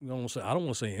right, I don't want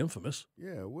to say infamous.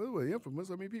 Yeah, well,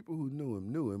 infamous. I mean, people who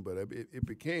knew him, but it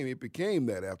became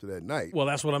that after that night. Well,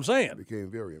 that's what I'm saying. It became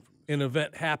very infamous. An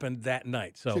event happened that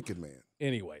night. So Chicken Man.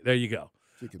 Anyway, there you go.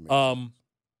 Chicken Man.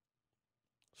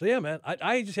 So yeah, man,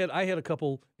 I had a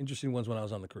couple interesting ones when I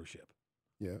was on the cruise ship.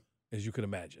 Yeah. As you can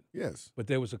imagine. Yes. But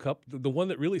there was a couple. The one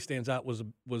that really stands out was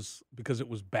because it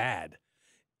was bad,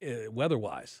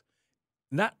 weather-wise.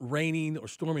 Not raining or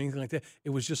storming, anything like that. It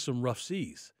was just some rough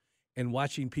seas. And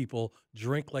watching people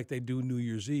drink like they do New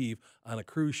Year's Eve on a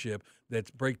cruise ship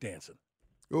that's breakdancing.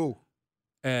 Oh.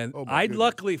 And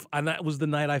and that was the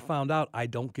night I found out I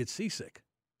don't get seasick.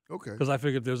 Okay. Because I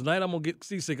figured if there's a night I'm going to get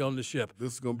seasick on the ship,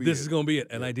 this is going to be it.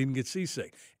 And I didn't get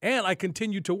seasick. And I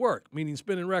continued to work, meaning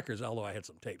spinning records, although I had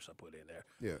some tapes I put in there.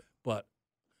 Yeah. But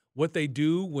what they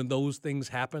do when those things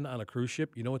happen on a cruise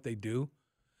ship, you know what they do?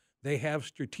 They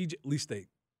have at least they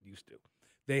used to.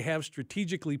 They have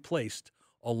strategically placed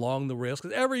along the rails,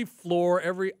 because every floor,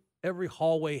 every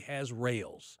hallway has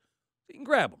rails. You can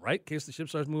grab them, right, in case the ship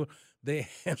starts moving. They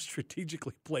have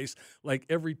strategically placed, like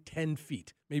every 10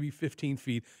 feet, maybe 15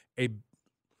 feet, a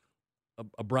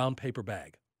brown paper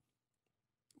bag.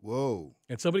 Whoa.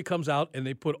 And somebody comes out, and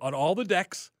they put on all the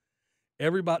decks,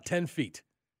 every about 10 feet.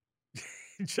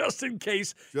 Just in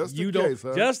case you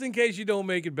don't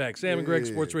make it back. Sam and Greg,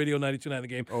 Sports Radio 92.9 The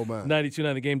Game. Oh, man.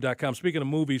 92.9thegame.com. Speaking of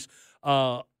movies,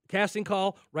 casting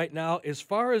call right now, as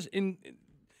far as in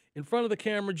front of the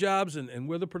camera jobs and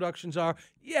where the productions are,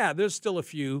 yeah, there's still a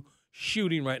few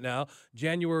shooting right now.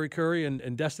 January Curry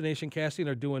and Destination Casting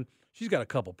are doing, she's got a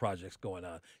couple projects going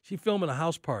on. She's filming a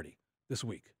house party this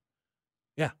week.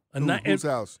 Yeah. Whose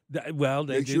house?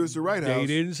 Make sure it's the right house. They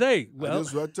didn't say. Well,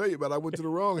 I tell you, but I went to the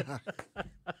wrong house.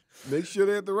 Make sure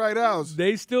they're at the right house.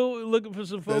 They still looking for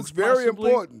some folks. That's very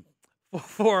important.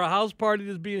 For a house party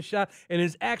that's being shot, and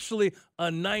it's actually a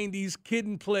 90s kid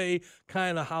and play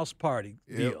kind of house party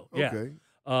deal. Okay.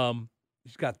 Yeah.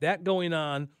 She's got that going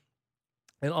on.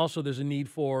 And also there's a need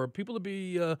for people to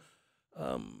be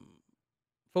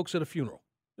folks at a funeral.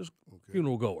 Just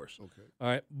funeral goers. Okay. All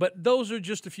right. But those are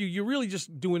just a few. You're really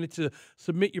just doing it to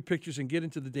submit your pictures and get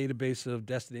into the database of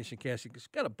Destination Casting. It's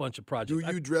got a bunch of projects.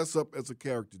 Do you dress up as a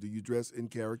character? Do you dress in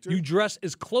character? You dress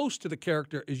as close to the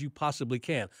character as you possibly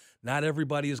can. Not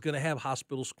everybody is going to have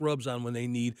hospital scrubs on when they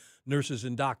need nurses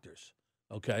and doctors.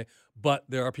 Okay. But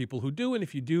there are people who do. And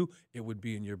if you do, it would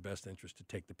be in your best interest to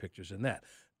take the pictures in that.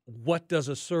 What does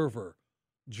a server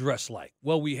dress like?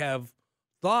 Well, we have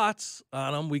thoughts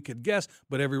on them, we could guess,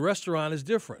 but every restaurant is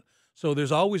different. So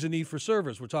there's always a need for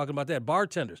servers. We're talking about that.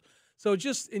 Bartenders. So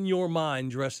just in your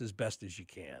mind, dress as best as you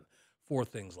can for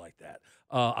things like that.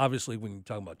 Obviously, when you're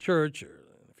talking about church or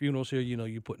funerals here,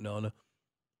 you're putting on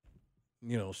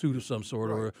a suit of some sort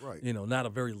or, not a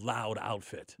very loud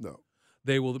outfit. No.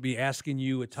 They will be asking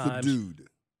you at times. Subdued.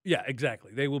 Yeah,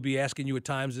 exactly. They will be asking you at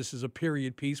times, this is a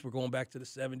period piece. We're going back to the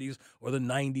 70s or the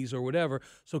 90s or whatever.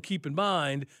 So keep in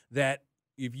mind that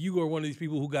if you are one of these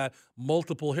people who got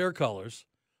multiple hair colors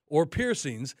or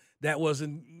piercings, that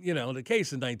wasn't, the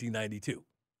case in 1992.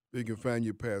 You can find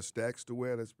your pair of Stacks to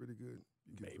wear. That's pretty good.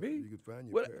 Maybe. You can find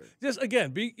your pair. Just,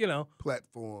 again,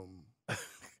 Platform.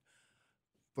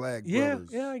 Flag Yeah, Brothers.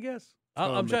 yeah, I guess.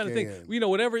 Tom I'm trying to think. McCann.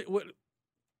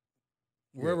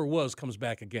 Wherever it was comes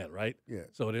back again, right? Yeah.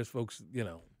 So there's folks,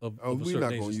 of a We're certain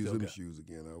not age going to use still them got. shoes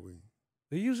again, are we?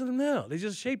 They're using them now. They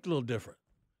just shaped a little different.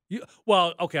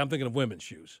 Okay, I'm thinking of women's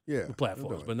shoes. Yeah. The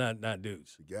platforms, but not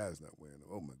dudes. The guy's not wearing them.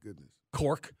 Oh, my goodness.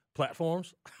 Cork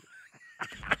platforms.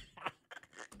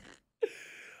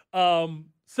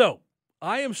 So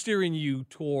I am steering you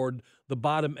toward the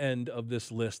bottom end of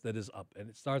this list that is up, and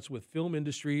it starts with film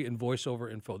industry and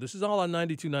voiceover info. This is all on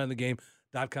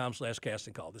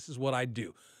 929thegame.com/casting call. This is what I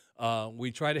do.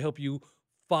 We try to help you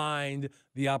find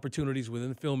the opportunities within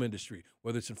the film industry,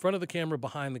 whether it's in front of the camera,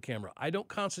 behind the camera. I don't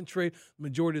concentrate the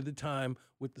majority of the time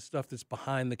with the stuff that's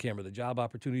behind the camera, the job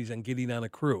opportunities and getting on a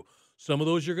crew. Some of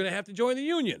those you're going to have to join the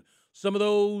union. Some of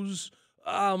those,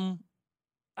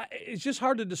 it's just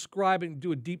hard to describe and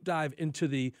do a deep dive into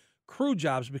the crew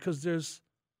jobs because there's,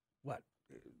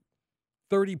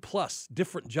 30-plus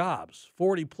different jobs,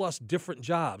 40-plus different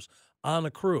jobs on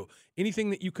a crew. Anything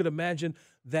that you could imagine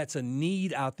that's a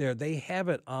need out there, they have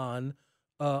it on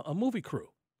a movie crew.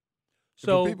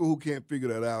 So for people who can't figure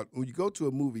that out, when you go to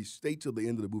a movie, stay till the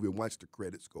end of the movie and watch the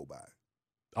credits go by.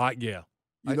 Yeah.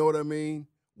 You know what I mean?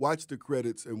 Watch the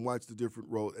credits and watch the different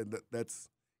roles. And that's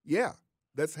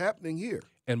happening here.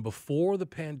 And before the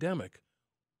pandemic,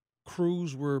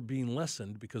 crews were being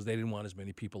lessened because they didn't want as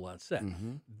many people on set.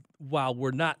 Mm-hmm. While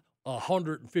we're not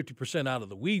 150% out of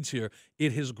the weeds here,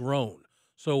 it has grown.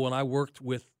 So when I worked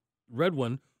with Red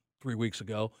One 3 weeks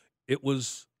ago, it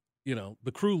was,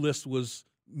 the crew list was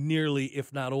nearly,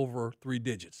 if not over, 3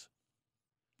 digits.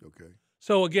 Okay.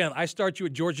 So again, I start you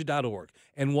at georgia.org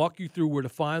and walk you through where to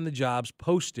find the jobs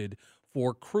posted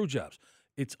for crew jobs.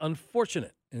 It's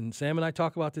unfortunate, and Sam and I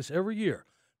talk about this every year,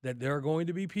 that there are going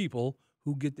to be people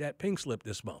who get that pink slip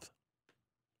this month.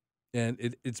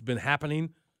 And it's been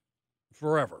happening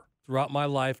forever. Throughout my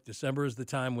life, December is the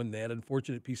time when that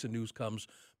unfortunate piece of news comes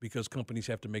because companies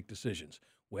have to make decisions.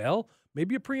 Well,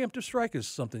 maybe a preemptive strike is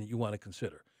something that you want to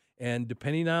consider. And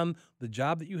depending on the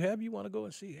job that you have, you want to go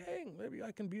and see, hey, maybe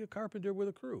I can be a carpenter with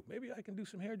a crew. Maybe I can do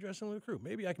some hairdressing with a crew.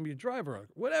 Maybe I can be a driver on a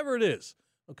crew. Whatever it is,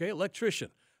 okay, electrician,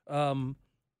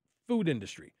 food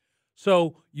industry.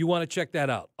 So you want to check that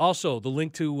out. Also, the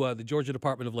link to the Georgia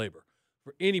Department of Labor.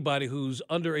 For anybody who's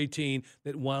under 18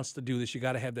 that wants to do this, you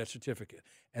got to have that certificate.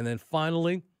 And then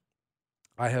finally,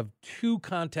 I have 2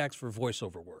 contacts for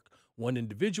voiceover work, one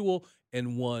individual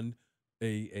and one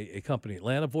a company,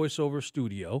 Atlanta Voiceover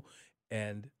Studio,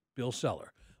 and Bill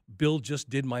Seller. Bill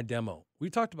just did my demo. We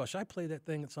talked about, should I play that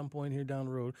thing at some point here down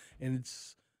the road? And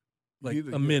it's like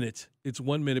a minute. It's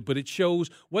 1 minute, but it shows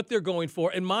what they're going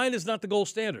for. And mine is not the gold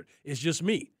standard. It's just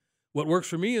me. What works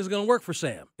for me is going to work for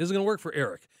Sam. Is going to work for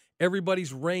Eric.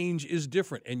 Everybody's range is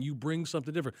different, and you bring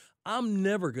something different. I'm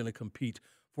never going to compete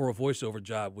for a voiceover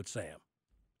job with Sam.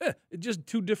 It's just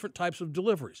 2 different types of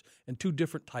deliveries and 2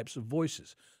 different types of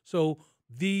voices. So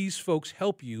these folks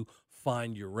help you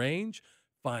find your range,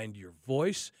 find your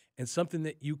voice, and something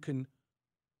that you can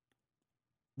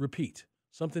repeat,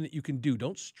 something that you can do.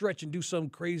 Don't stretch and do some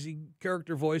crazy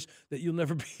character voice that you'll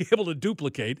never be able to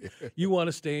duplicate. You want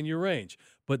to stay in your range.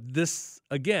 But this,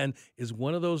 again, is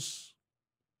one of those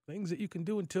things that you can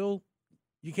do until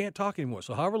you can't talk anymore.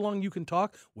 So however long you can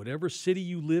talk, whatever city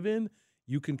you live in,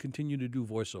 you can continue to do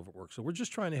voiceover work. So we're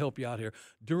just trying to help you out here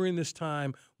during this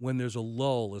time when there's a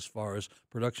lull as far as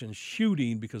production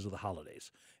shooting because of the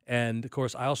holidays. And, of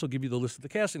course, I also give you the list of the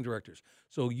casting directors.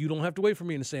 So you don't have to wait for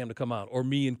me and Sam to come out or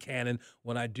me and Cannon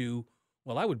when I do.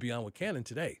 Well, I would be on with Cannon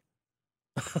today.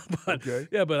 But, okay.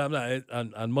 Yeah, but I'm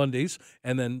not on Mondays,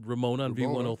 and then Ramona on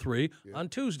V103 on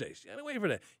Tuesdays. Yeah, wait for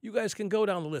that. You guys can go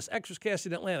down the list. Extras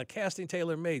Casting Atlanta, Casting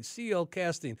Tailor Made, CL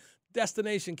Casting,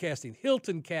 Destination Casting,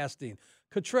 Hilton Casting,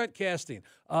 Cotrette Casting,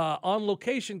 On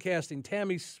Location Casting,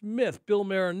 Tammy Smith, Bill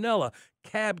Marinella,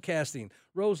 Cab Casting,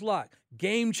 Rose Locke,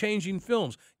 Game Changing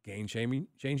Films. Game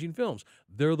Changing Films.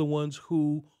 They're the ones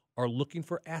who are looking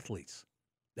for athletes.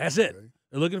 That's it. Okay.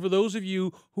 They're looking for those of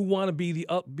you who want to be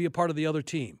a part of the other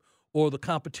team or the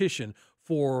competition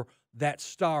for that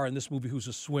star in this movie who's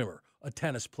a swimmer, a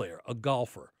tennis player, a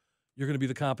golfer. You're going to be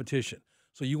the competition.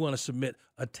 So you want to submit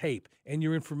a tape and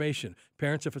your information.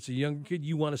 Parents, if it's a younger kid,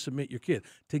 you want to submit your kid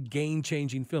to Game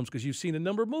Changing Films because you've seen a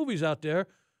number of movies out there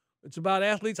It's about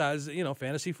athletes.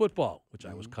 Fantasy football, which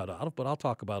I was cut out of, but I'll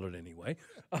talk about it anyway.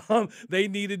 They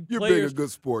needed You're players. being a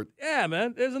good sport. Yeah,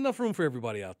 man. There's enough room for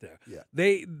everybody out there. Yeah.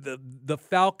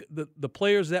 The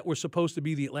players that were supposed to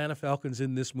be the Atlanta Falcons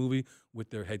in this movie with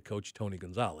their head coach Tony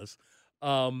Gonzalez,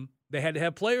 they had to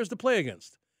have players to play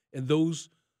against, and those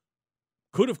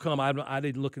could have come. I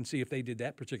didn't look and see if they did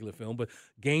that particular film, but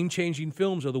game-changing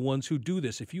films are the ones who do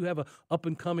this. If you have a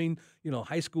up-and-coming,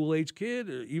 high school-age kid,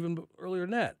 or even earlier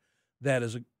than that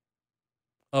is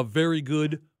a very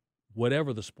good,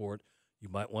 whatever the sport, you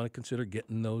might want to consider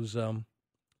getting those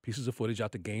pieces of footage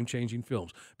out to game-changing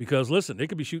films. Because, listen, they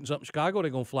could be shooting something in Chicago.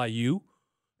 They're going to fly you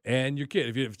and your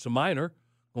kid. If it's a minor,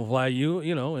 going to fly you,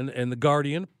 and the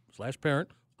guardian / parent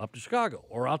up to Chicago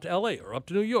or out to L.A. or up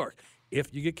to New York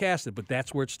if you get casted. But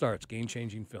that's where it starts,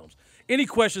 game-changing films. Any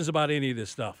questions about any of this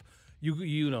stuff?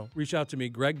 You reach out to me,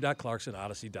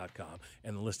 greg.clarkson@odyssey.com.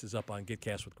 And the list is up on Get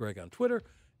Cast with Greg on Twitter.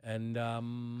 And I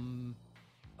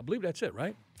believe that's it,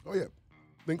 right? Oh, yeah.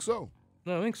 Think so.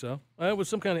 No, I think so. It was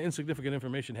some kind of insignificant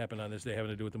information happened on this day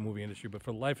having to do with the movie industry, but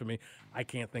for the life of me, I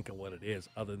can't think of what it is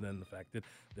other than the fact that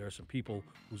there are some people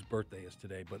whose birthday is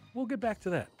today. But we'll get back to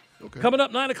that. Okay. Coming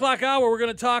up, 9 o'clock hour, we're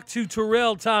going to talk to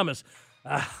Terrell Thomas.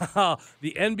 The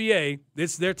NBA,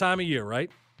 it's their time of year,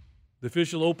 right? The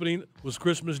official opening was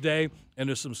Christmas Day, and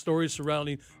there's some stories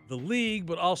surrounding the league,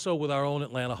 but also with our own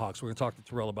Atlanta Hawks. We're going to talk to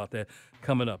Terrell about that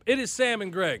coming up. It is Sam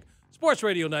and Greg, Sports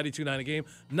Radio 92.9 The Game,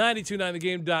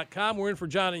 929thegame.com. We're in for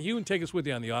John and Hugh, and take us with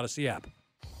you on the Odyssey app.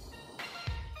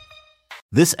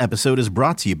 This episode is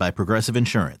brought to you by Progressive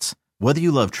Insurance. Whether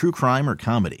you love true crime or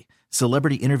comedy,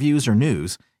 celebrity interviews or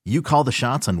news, you call the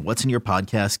shots on what's in your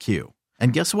podcast queue.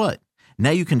 And guess what?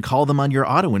 Now you can call them on your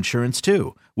auto insurance,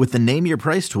 too, with the Name Your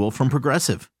Price tool from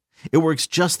Progressive. It works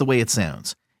just the way it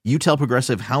sounds. You tell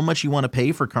Progressive how much you want to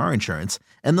pay for car insurance,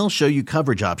 and they'll show you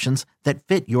coverage options that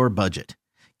fit your budget.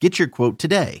 Get your quote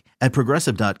today at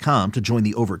Progressive.com to join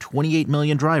the over 28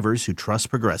 million drivers who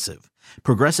trust Progressive.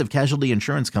 Progressive Casualty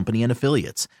Insurance Company and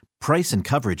Affiliates. Price and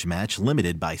coverage match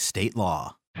limited by state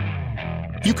law.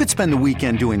 You could spend the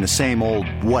weekend doing the same old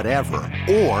whatever,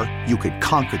 or you could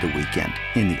conquer the weekend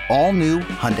in the all-new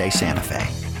Hyundai Santa Fe.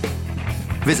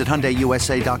 Visit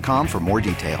HyundaiUSA.com for more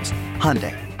details.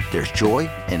 Hyundai, there's joy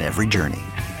in every journey.